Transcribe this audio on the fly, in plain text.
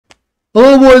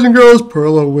Hello, boys and girls.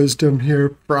 Pearl of Wisdom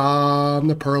here from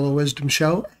the Pearl of Wisdom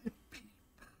Show.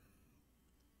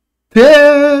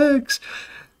 Picks!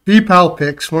 VPAL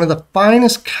Picks, one of the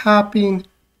finest capping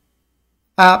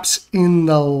apps in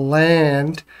the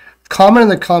land. Comment in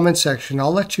the comment section.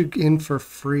 I'll let you in for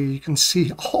free. You can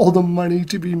see all the money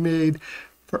to be made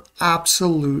for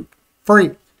absolute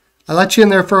free. I let you in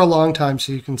there for a long time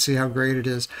so you can see how great it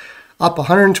is. Up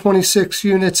 126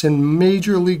 units in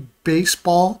Major League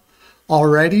Baseball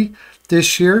already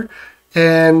this year,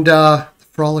 and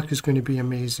Frolic is going to be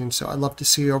amazing, so I'd love to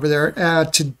see you over there.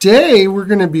 Today we're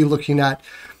going to be looking at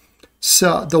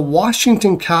the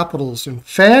Washington Capitals, and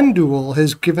FanDuel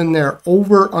has given their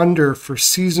over-under for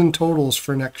season totals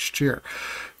for next year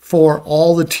for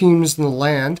all the teams in the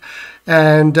land,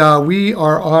 and we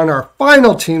are on our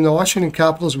final team, the Washington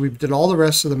Capitals. We did all the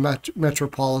rest of the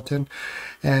Metropolitan,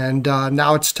 and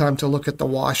now it's time to look at the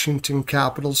Washington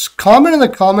Capitals. Comment in the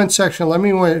comment section. Let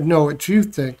me know what you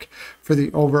think for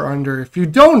the over-under. If you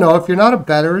don't know, if you're not a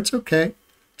bettor, it's okay.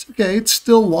 It's okay. It's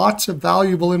still lots of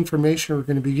valuable information we're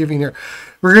going to be giving here.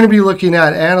 We're going to be looking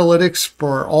at analytics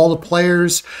for all the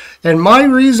players and my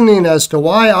reasoning as to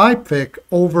why I pick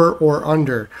over or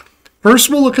under.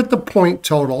 First, we'll look at the point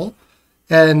total,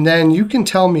 and then you can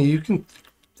tell me, you can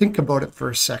think about it for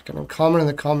a second and comment in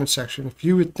the comment section if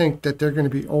you would think that they're going to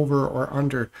be over or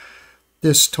under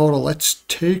this total. Let's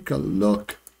take a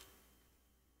look.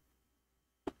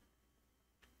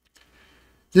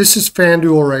 This is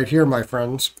FanDuel right here, my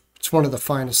friends. It's one of the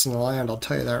finest in the land, I'll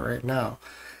tell you that right now.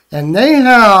 And they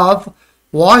have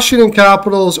Washington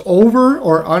Capitals over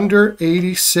or under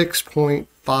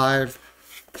 86.5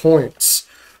 points.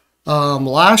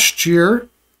 Last year,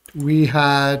 we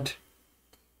had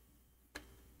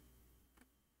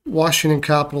Washington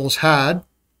Capitals had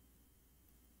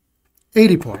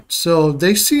 80 points. So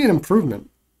they see an improvement,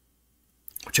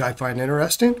 which I find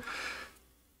interesting.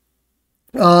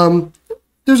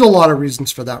 There's a lot of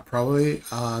reasons for that, probably.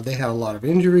 They had a lot of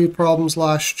injury problems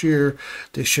last year.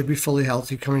 They should be fully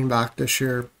healthy coming back this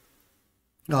year.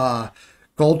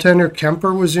 Goaltender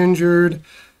Kemper was injured.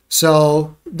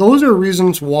 So those are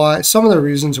reasons why, some of the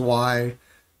reasons why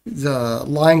the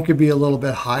line could be a little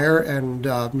bit higher, and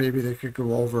maybe they could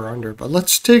go over or under. But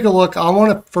let's take a look. I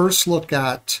want to first look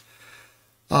at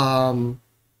JFresh.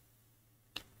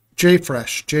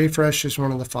 JFresh is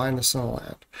one of the finest in the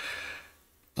land.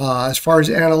 As far as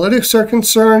analytics are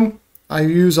concerned, I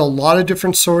use a lot of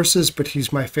different sources, but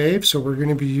he's my fave, so we're going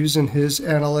to be using his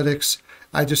analytics.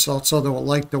 I just also don't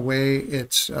like the way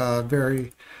it's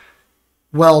very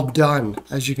well done,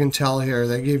 as you can tell here.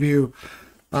 They give you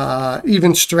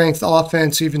even strength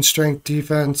offense, even strength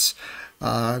defense,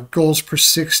 goals per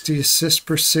 60, assists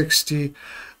per 60,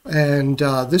 and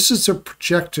this is a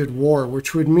projected WAR,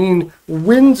 which would mean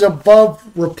wins above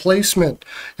replacement.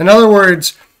 In other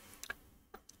words,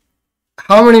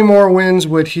 how many more wins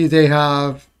would they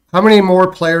have? How many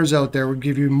more players out there would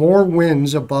give you more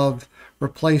wins above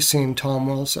replacing Tom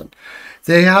Wilson?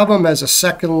 They have him as a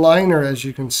second liner, as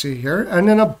you can see here, and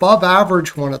an above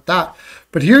average one at that.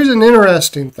 But here's an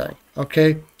interesting thing,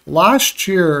 okay? Last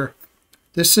year,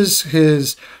 this is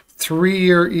his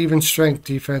 3-year even strength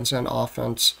defense and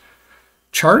offense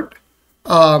chart.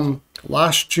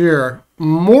 Last year,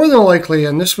 more than likely,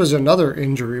 and this was another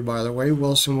injury, by the way,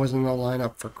 Wilson was in the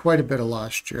lineup for quite a bit of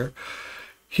last year.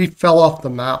 He fell off the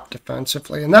map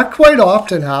defensively, and that quite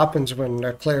often happens when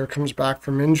a player comes back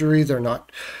from injury. They're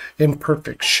not in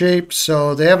perfect shape,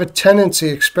 so they have a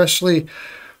tendency, especially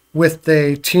with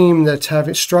a team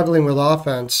that's struggling with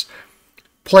offense,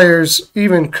 players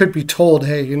even could be told,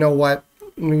 hey, you know what,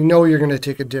 we know you're going to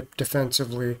take a dip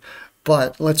defensively,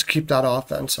 but let's keep that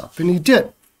offense up. And he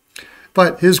did.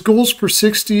 But his goals per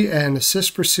 60 and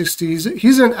assists per 60,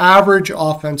 he's an average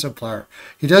offensive player.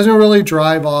 He doesn't really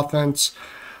drive offense.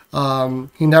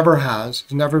 He never has.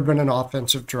 He's never been an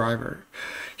offensive driver.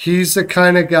 He's the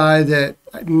kind of guy that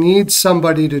needs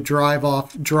somebody to drive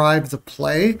the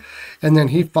play, and then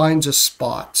he finds his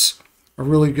spots. A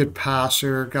really good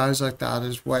passer, guys like that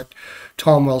is what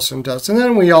Tom Wilson does. And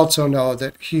then we also know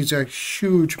that he's a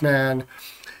huge man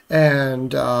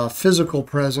and physical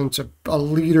presence, a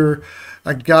leader,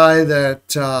 a guy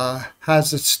that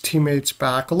has his teammates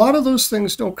back. A lot of those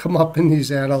things don't come up in these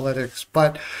analytics,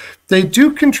 but they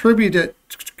do contribute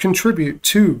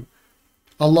to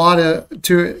a lot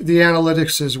to the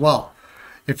analytics as well.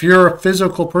 If you're a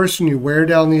physical person, you wear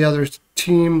down the other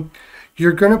team,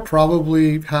 you're going to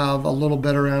probably have a little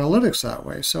better analytics that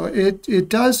way. So it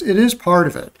is part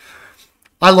of it.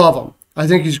 I love him. I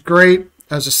think he's great.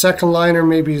 As a second liner,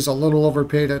 maybe he's a little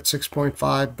overpaid at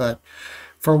 6.5, but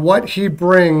for what he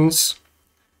brings,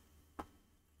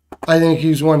 I think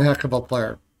he's one heck of a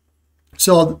player.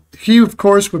 So he, of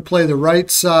course, would play the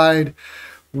right side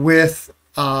with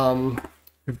Evgeny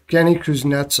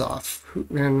Kuznetsov,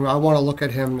 and I want to look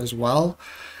at him as well.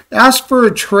 Asked for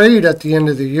a trade at the end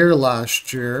of the year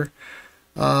last year,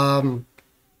 and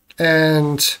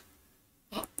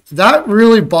that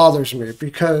really bothers me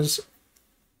because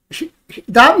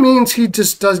that means he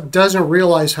just doesn't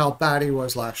realize how bad he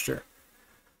was last year,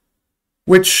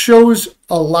 which shows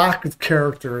a lack of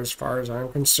character as far as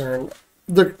I'm concerned.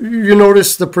 You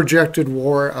notice the projected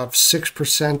WAR of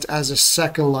 6% as a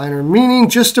second liner, meaning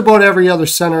just about every other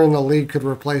center in the league could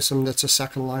replace him that's a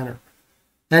second liner.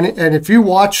 And if you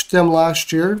watched them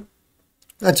last year,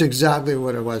 that's exactly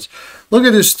what it was. Look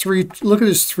at his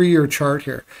 3-year chart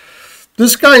here.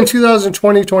 This guy in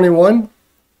 2020-21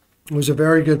 was a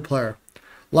very good player.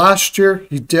 Last year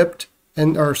he dipped,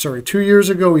 2 years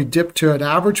ago he dipped to an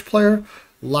average player.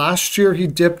 Last year he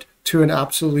dipped to an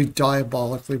absolutely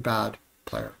diabolically bad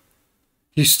player.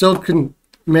 He still can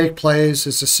make plays.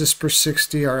 His assists per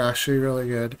 60 are actually really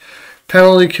good.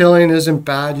 Penalty killing isn't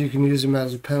bad. You can use him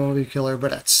as a penalty killer.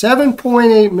 But at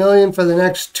 $7.8 million for the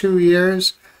next 2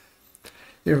 years,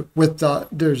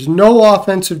 there's no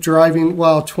offensive driving.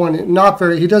 Well,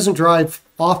 he doesn't drive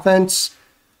offense.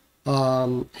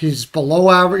 He's below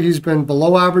average. He's been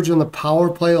below average on the power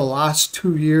play the last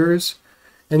 2 years.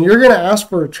 And you're going to ask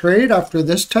for a trade after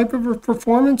this type of a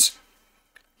performance?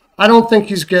 I don't think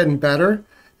he's getting better.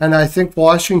 And I think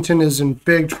Washington is in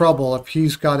big trouble if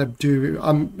he's got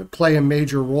to play a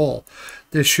major role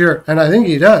this year. And I think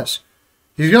he does.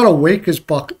 He's got to wake his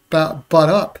butt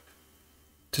up,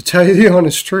 to tell you the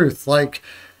honest truth. Like,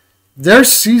 their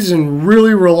season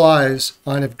really relies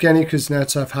on Evgeny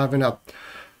Kuznetsov having a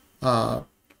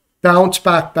bounce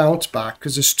back,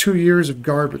 because it's 2 years of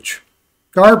garbage.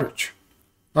 Garbage.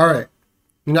 All right.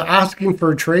 You're not asking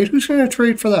for a trade? Who's going to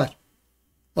trade for that?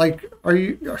 Like, are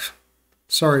you...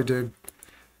 Sorry, dude.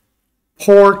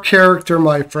 Poor character,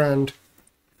 my friend.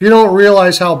 If you don't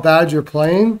realize how bad you're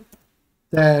playing,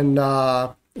 then,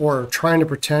 or trying to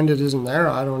pretend it isn't there,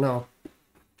 I don't know.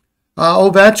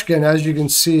 Ovechkin, as you can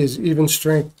see, his even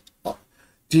strength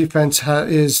defense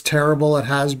is terrible. It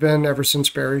has been ever since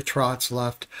Barry Trotz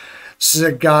left. This is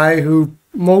a guy who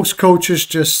most coaches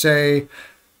just say,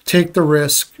 take the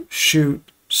risk, shoot,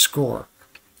 score.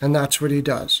 And that's what he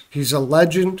does. He's a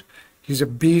legend. He's a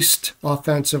beast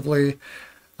offensively.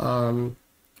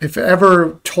 If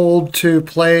ever told to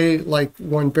play like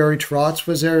when Barry Trotz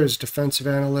was there, his defensive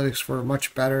analytics were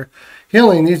much better. He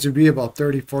only needs to be about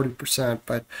 30-40%,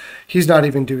 but he's not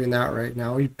even doing that right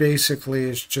now. He basically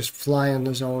is just flying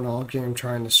the zone all game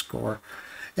trying to score.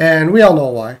 And we all know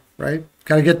why, right?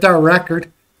 Got to get that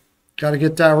record. Got to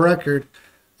get that record,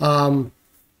 in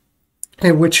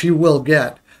which he will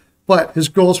get. But his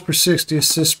goals per 60,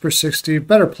 assists per 60,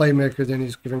 better playmaker than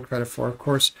he's given credit for. Of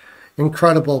course,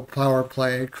 incredible power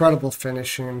play, incredible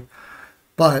finishing.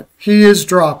 But he is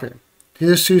dropping.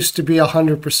 This used to be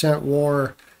 100%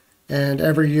 WAR, and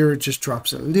every year it just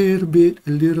drops a little bit,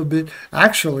 a little bit.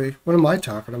 Actually, what am I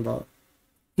talking about?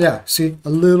 Yeah, see, a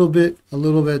little bit,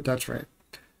 that's right.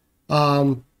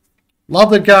 Love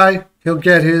the guy. He'll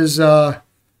get his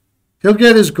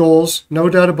goals, no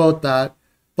doubt about that.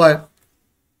 But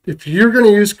if you're going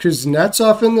to use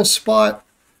Kuznetsov in this spot,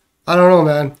 I don't know,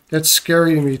 man. It's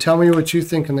scary to me. Tell me what you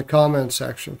think in the comments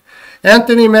section.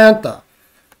 Anthony Mantha.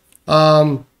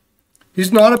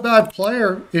 He's not a bad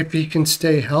player if he can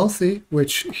stay healthy,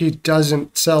 which he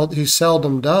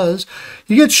seldom does.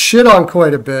 He gets shit on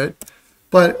quite a bit,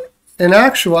 but in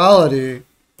actuality,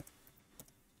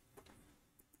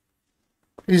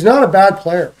 he's not a bad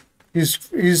player.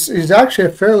 He's actually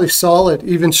a fairly solid,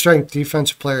 even strength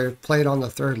defensive player. Played on the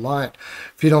third line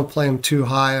if you don't play him too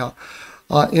high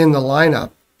in the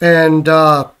lineup. And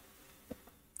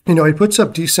he puts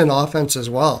up decent offense as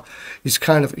well. He's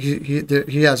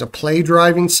he has a play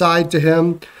driving side to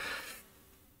him.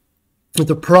 But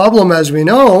the problem, as we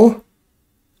know,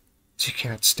 is he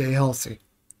can't stay healthy.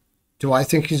 Do I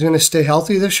think he's going to stay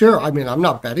healthy this year? I mean, I'm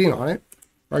not betting on it.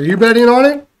 Are you betting on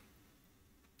it?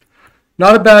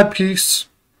 Not a bad piece.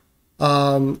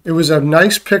 It was a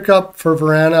nice pickup for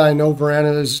Vrana. I know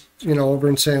Vrana is, over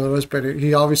in St. Louis, but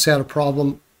he obviously had a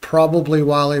problem probably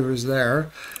while he was there.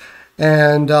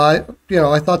 And, I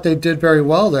thought they did very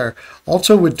well there.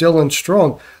 Also with Dylan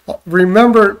Strome.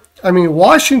 Remember,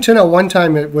 Washington at one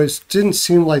time didn't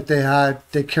seem like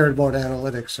they cared about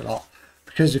analytics at all.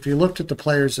 Because if you looked at the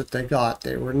players that they got,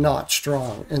 they were not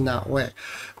strong in that way.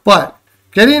 But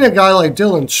getting a guy like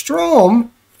Dylan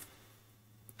Strome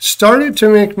started to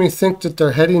make me think that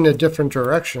they're heading a different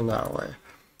direction that way.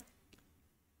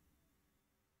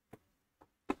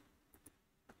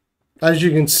 as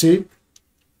you can see,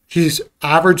 he's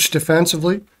average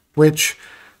defensively, which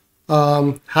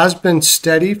has been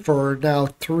steady for now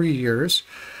 3 years.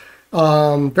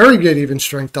 Very good even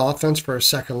strength offense for a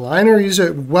second liner. He's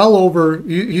a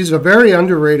very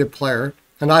underrated player,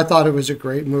 and I thought it was a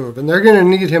great move. And they're going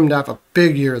to need him to have a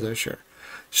big year this year.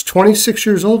 He's 26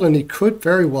 years old, and he could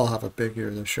very well have a big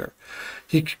year this year.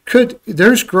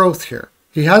 There's growth here.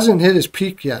 He hasn't hit his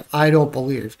peak yet, I don't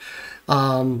believe.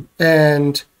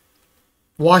 And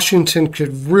Washington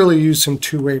could really use some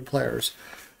two-way players.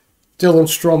 Dylan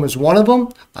Strome is one of them.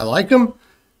 I like him.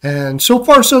 And so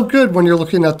far, so good when you're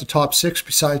looking at the top 6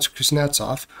 besides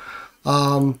Kuznetsov.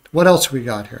 What else we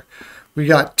got here? We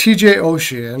got TJ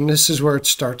Oshie, and this is where it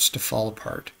starts to fall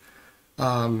apart.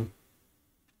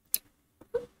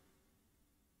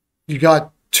 You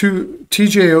got TJ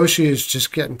Oshie is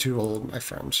just getting too old, my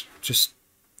friends.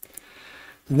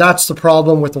 And that's the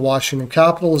problem with the Washington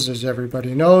Capitals, as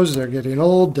everybody knows. They're getting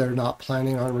old. They're not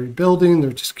planning on rebuilding.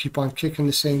 They just keep on kicking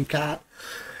the same cat.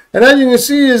 And as you can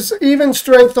see, his even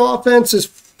strength offenses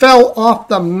fell off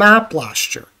the map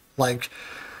last year. Like,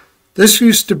 this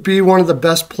used to be one of the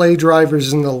best play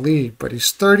drivers in the league, but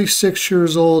he's 36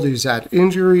 years old. He's had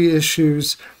injury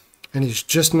issues, and he's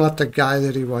just not the guy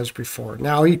that he was before.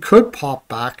 Now, he could pop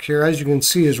back here. As you can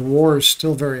see, his WAR is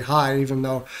still very high, even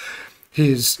though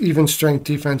his even strength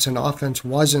defense and offense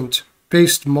wasn't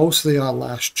based mostly on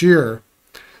last year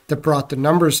that brought the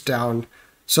numbers down.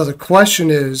 So the question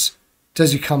is,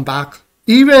 does he come back?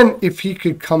 Even if he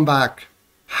could come back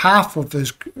half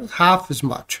as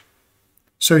much.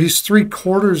 So he's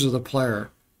 3/4 of the player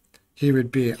he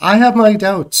would be. I have my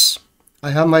doubts.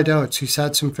 He's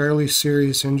had some fairly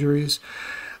serious injuries.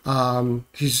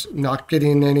 He's not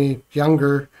getting any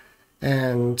younger.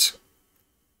 And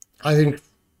I think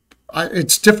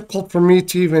it's difficult for me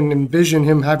to even envision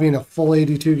him having a full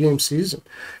 82-game season.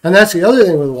 And that's the other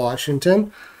thing with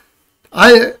Washington.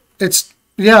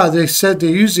 They said they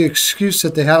used the excuse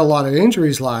that they had a lot of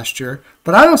injuries last year,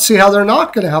 but I don't see how they're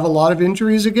not going to have a lot of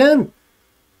injuries again.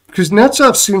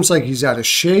 Kuznetsov seems like he's out of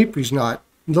shape. He's not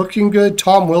looking good.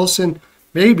 Tom Wilson,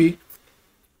 maybe.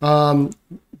 But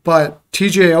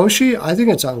TJ Oshie, I think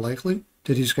it's unlikely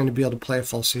that he's going to be able to play a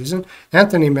full season.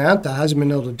 Anthony Mantha hasn't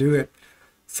been able to do it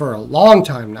for a long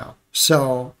time now.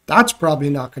 So that's probably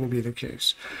not going to be the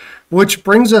case. Which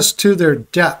brings us to their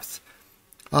depth.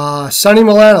 Sonny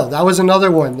Milano, that was another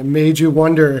one that made you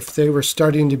wonder if they were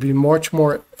starting to be much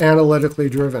more analytically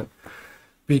driven.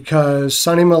 Because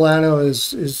Sonny Milano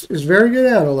is very good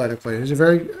analytically. He's a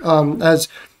very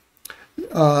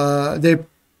they're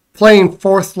playing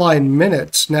fourth line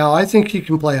minutes. Now I think he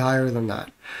can play higher than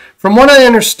that. From what I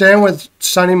understand with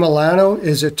Sonny Milano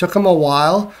is it took him a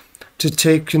while to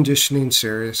take conditioning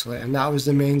seriously, and that was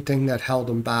the main thing that held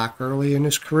him back early in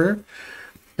his career.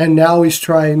 And now he's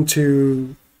trying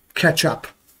to catch up.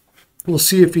 We'll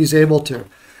see if he's able to.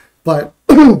 But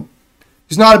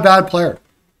he's not a bad player.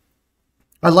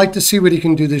 I'd like to see what he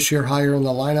can do this year higher in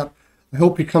the lineup. I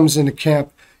hope he comes into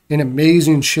camp in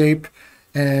amazing shape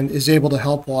and is able to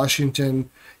help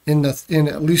Washington in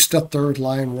at least a third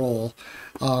line role,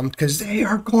 because they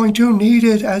are going to need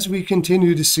it, as we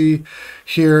continue to see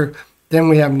here. Then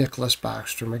we have Nicholas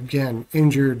Backstrom. Again,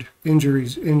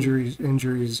 injuries.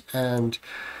 And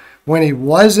when he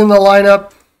was in the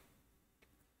lineup,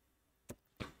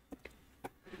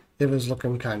 it was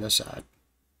looking kind of sad.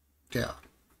 Yeah.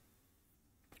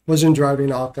 Wasn't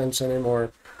driving offense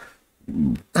anymore.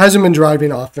 Hasn't been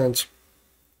driving offense.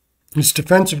 His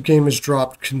defensive game has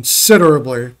dropped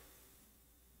considerably.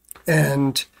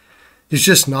 And he's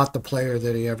just not the player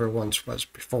that he ever once was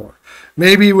before.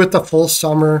 Maybe with the full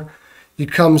summer, he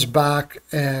comes back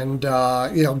and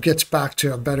gets back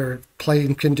to a better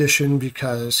playing condition,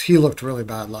 because he looked really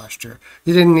bad last year.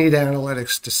 You didn't need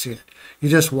analytics to see it. You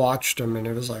just watched him and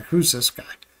it was like, who's this guy?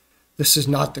 This is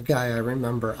not the guy I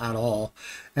remember at all.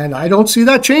 And I don't see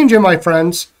that changing, my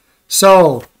friends.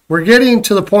 So we're getting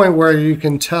to the point where you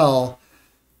can tell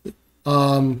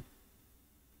that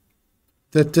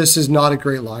this is not a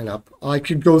great lineup. I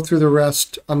could go through the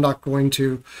rest. I'm not going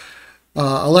to.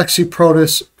 Alexei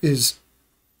Protas is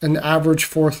an average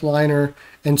fourth liner,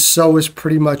 and so is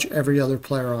pretty much every other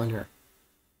player on here.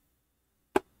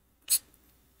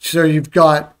 So you've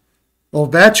got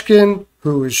Ovechkin,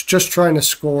 who is just trying to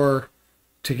score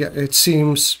to get, it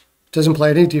seems, doesn't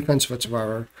play any defense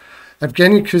whatsoever.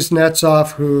 Evgeny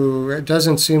Kuznetsov, who it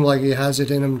doesn't seem like he has it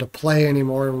in him to play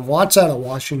anymore and wants out of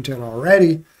Washington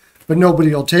already, but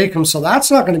nobody will take him, so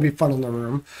that's not going to be fun in the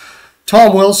room.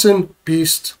 Tom Wilson,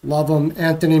 beast, love him.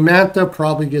 Anthony Mantha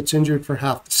probably gets injured for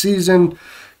half the season.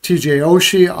 TJ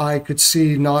Oshie, I could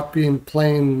see not being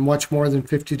playing much more than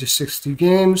 50 to 60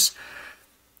 games.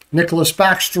 Nicholas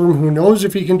Backstrom, who knows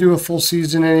if he can do a full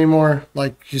season anymore.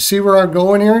 Like, you see where I'm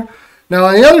going here? Now,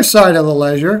 on the other side of the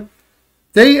ledger,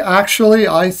 they actually,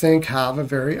 I think, have a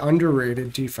very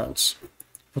underrated defense.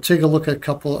 We'll take a look at a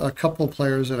couple of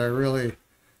players that I really,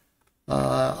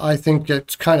 I think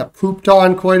gets kind of pooped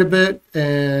on quite a bit,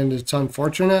 and it's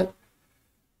unfortunate.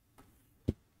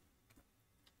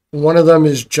 One of them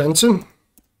is Jensen.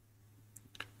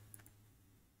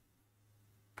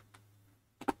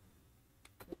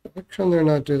 Why can they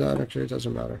not do that? Actually, it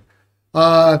doesn't matter.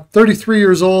 33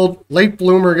 years old, late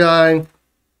bloomer guy.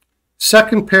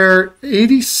 Second pair,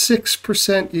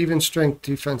 86% even strength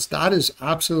defense. That is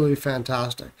absolutely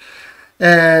fantastic.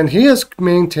 And he has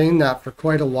maintained that for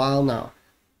quite a while now.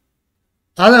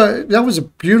 That was a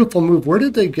beautiful move. Where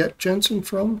did they get Jensen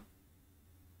from?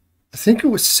 I think it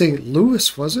was St.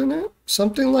 Louis, wasn't it?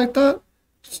 Something like that.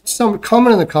 Some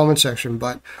comment in the comment section,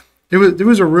 but it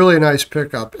was a really nice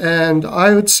pickup. And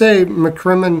I would say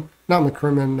McCrimmon, not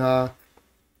McCrimmon,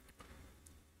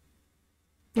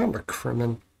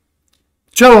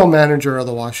 general manager of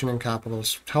the Washington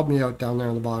Capitals. Help me out down there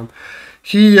on the bottom.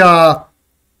 He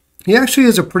actually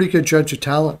is a pretty good judge of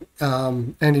talent,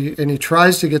 and he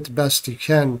tries to get the best he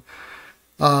can,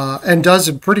 and does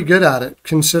it pretty good at it,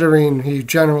 considering he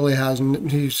generally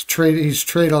hasn't. He's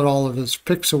traded all of his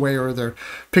picks away, or they're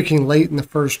picking late in the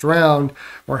first round,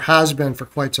 or has been for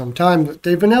quite some time. But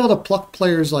they've been able to pluck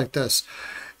players like this.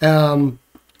 When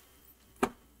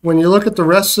you look at the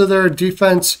rest of their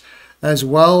defense as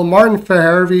well, Martin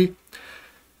Fehervey,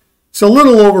 it's a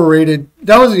little overrated.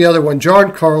 That was the other one,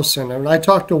 John Carlson. And I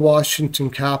talked to Washington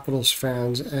Capitals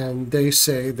fans, and they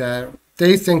say that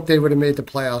they think they would have made the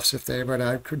playoffs if they would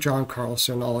have had John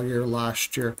Carlson all year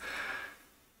last year.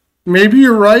 Maybe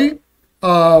you're right,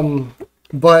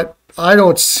 but I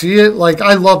don't see it. Like,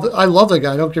 I love the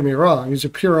guy, don't get me wrong. He's a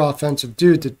pure offensive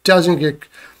dude that doesn't get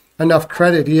enough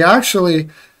credit. He actually,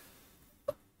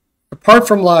 apart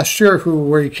from last year,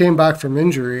 where he came back from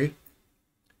injury,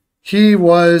 he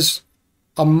was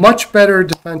a much better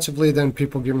defensively than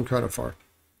people give him credit for.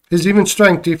 His even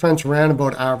strength defense ran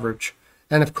about average.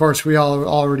 And of course, we all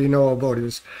already know about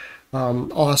his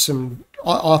awesome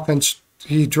offense.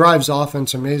 He drives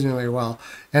offense amazingly well,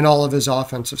 and all of his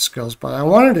offensive skills. But I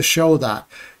wanted to show that.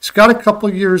 He's got a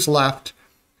couple years left.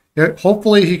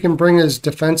 Hopefully he can bring his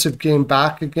defensive game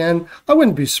back again. I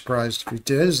wouldn't be surprised if he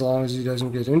did, as long as he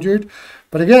doesn't get injured.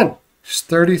 But again, he's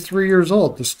 33 years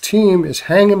old. This team is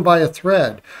hanging by a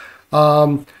thread.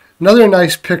 Another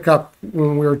nice pickup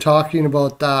when we were talking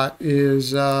about that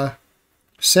is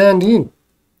Sandin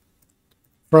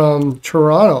from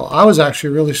Toronto. I was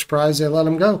actually really surprised they let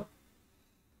him go.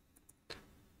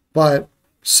 But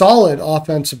solid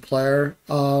offensive player.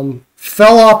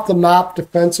 Fell off the map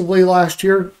defensively last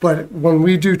year, but when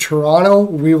we do Toronto,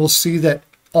 we will see that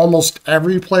almost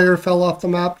every player fell off the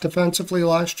map defensively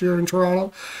last year in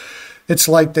Toronto. It's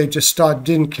like they just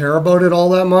didn't care about it all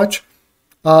that much.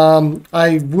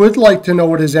 I would like to know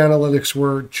what his analytics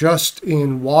were just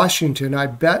in Washington. I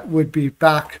bet would be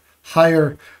back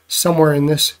higher somewhere in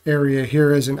this area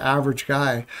here as an average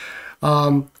guy.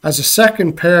 As a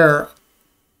second pair,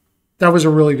 that was a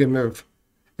really good move.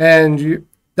 And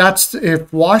that's,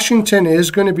 if Washington is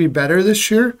going to be better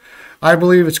this year, I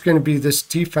believe it's going to be this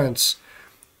defense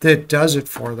that does it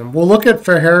for them. We'll look at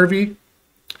Fehervey.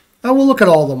 We'll look at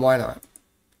all of them. Why not?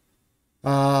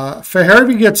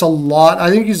 Fehervey gets a lot. I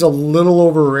think he's a little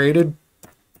overrated.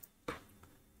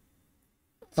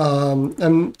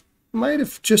 And might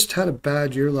have just had a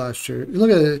bad year last year.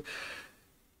 Look at it.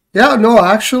 Yeah, no,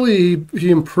 actually, he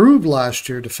improved last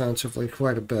year defensively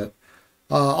quite a bit.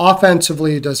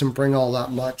 Offensively, he doesn't bring all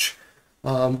that much.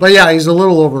 But yeah, he's a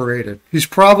little overrated. He's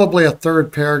probably a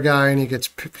third pair guy, and he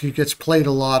gets played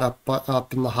a lot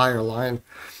up in the higher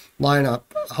lineup,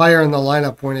 higher in the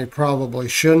lineup when he probably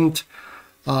shouldn't.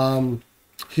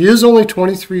 He is only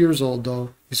 23 years old,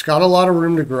 though. He's got a lot of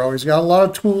room to grow. He's got a lot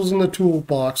of tools in the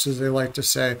toolbox, as they like to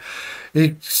say.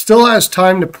 He still has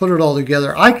time to put it all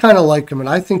together. I kind of like him, and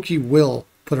I think he will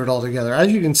put it all together.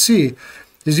 As you can see,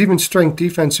 his even strength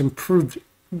defense improved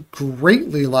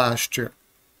greatly last year.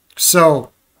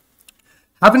 So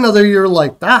have another year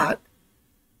like that,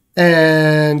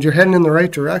 and you're heading in the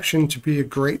right direction to be a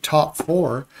great top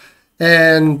four.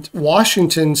 And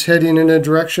Washington's heading in a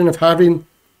direction of having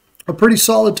a pretty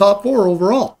solid top four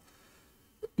overall.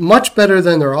 Much better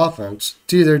than their offense.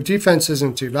 Their defense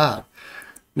isn't too bad.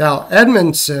 Now,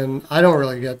 Edmondson, I don't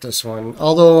really get this one.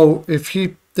 Although, if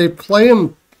they play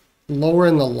him lower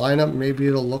in the lineup, maybe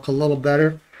it'll look a little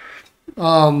better.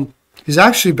 He's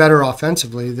actually better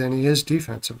offensively than he is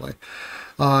defensively.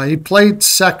 He played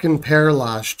second pair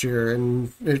last year,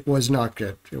 and it was not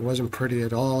good. It wasn't pretty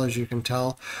at all, as you can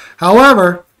tell.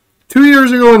 However, 2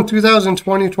 years ago in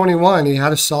 2020-21, he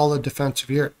had a solid defensive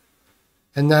year.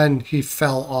 And then he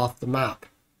fell off the map.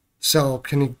 So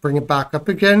can he bring it back up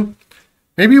again?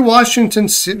 Maybe Washington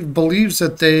believes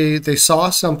that they saw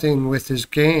something with his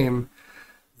game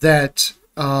that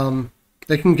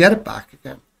they can get it back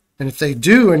again. And if they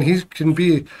do, and he can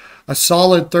be a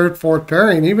solid third, fourth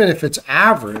pairing, even if it's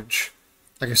average,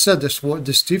 like I said,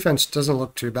 this defense doesn't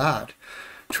look too bad.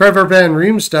 Trevor Van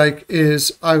Riemsdyk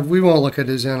is, we won't look at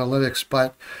his analytics,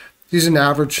 but he's an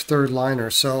average third liner.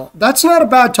 So that's not a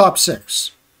bad top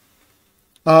six.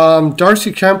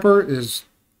 Darcy Kemper is,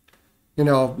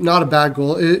 not a bad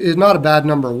goal. Is not a bad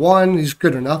number one. He's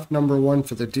good enough number one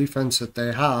for the defense that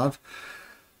they have.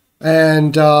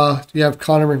 And you have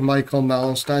Connor McMichael,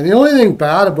 Malenstein. The only thing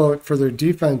bad for their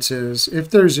defense is if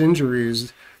there's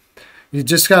injuries, you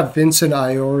just got Vincent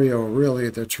Iorio really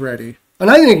that's ready.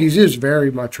 And I think he is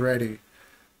very much ready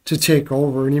to take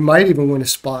over, and he might even win a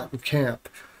spot in camp.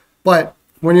 But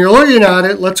when you're looking at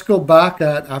it, let's go back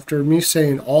after me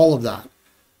saying all of that.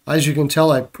 As you can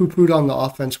tell, I poo-pooed on the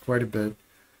offense quite a bit.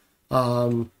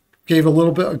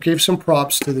 Gave some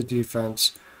props to the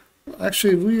defense.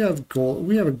 Actually, we have a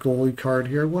goalie card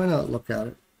here. Why not look at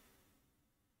it?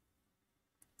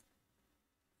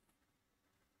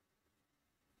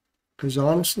 Because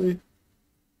honestly,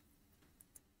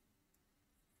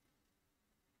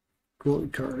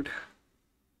 goalie card.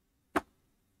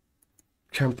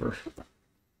 Kemper.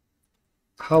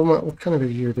 What kind of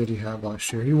a year did he have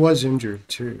last year? He was injured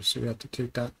too, so you have to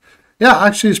take that. Yeah,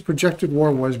 actually his projected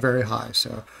WAR was very high,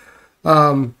 so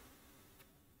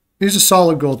he's a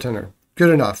solid goaltender.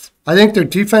 Good enough. I think their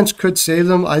defense could save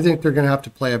them. I think they're going to have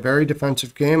to play a very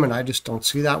defensive game, and I just don't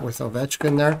see that with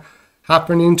Ovechkin there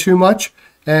happening too much.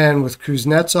 And with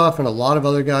Kuznetsov and a lot of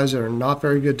other guys that are not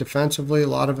very good defensively,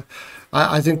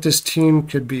 I think this team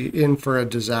could be in for a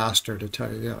disaster, to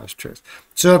tell you the honest truth.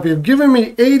 So if you've given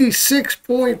me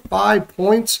 86.5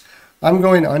 points, I'm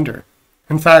going under.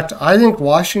 In fact, I think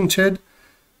Washington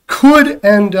could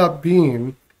end up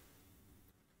being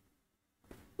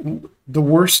the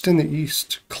worst in the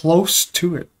East, close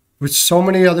to it, with so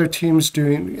many other teams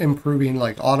improving,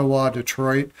 like Ottawa,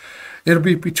 Detroit. It'll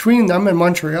be between them and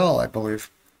Montreal, I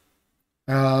believe.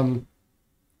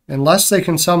 Unless they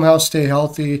can somehow stay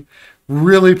healthy,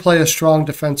 really play a strong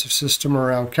defensive system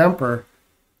around Kemper,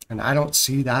 and I don't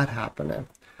see that happening.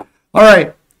 All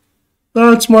right,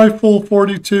 that's my full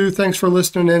 42. Thanks for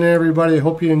listening in, everybody. I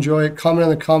hope you enjoy it. Comment in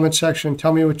the comment section.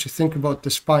 Tell me what you think about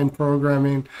this fine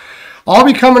programming. I'll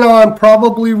be coming on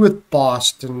probably with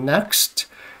Boston next,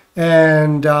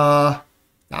 and that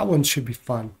one should be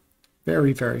fun.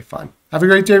 Very, very fun. Have a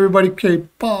great day, everybody. Okay,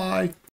 bye.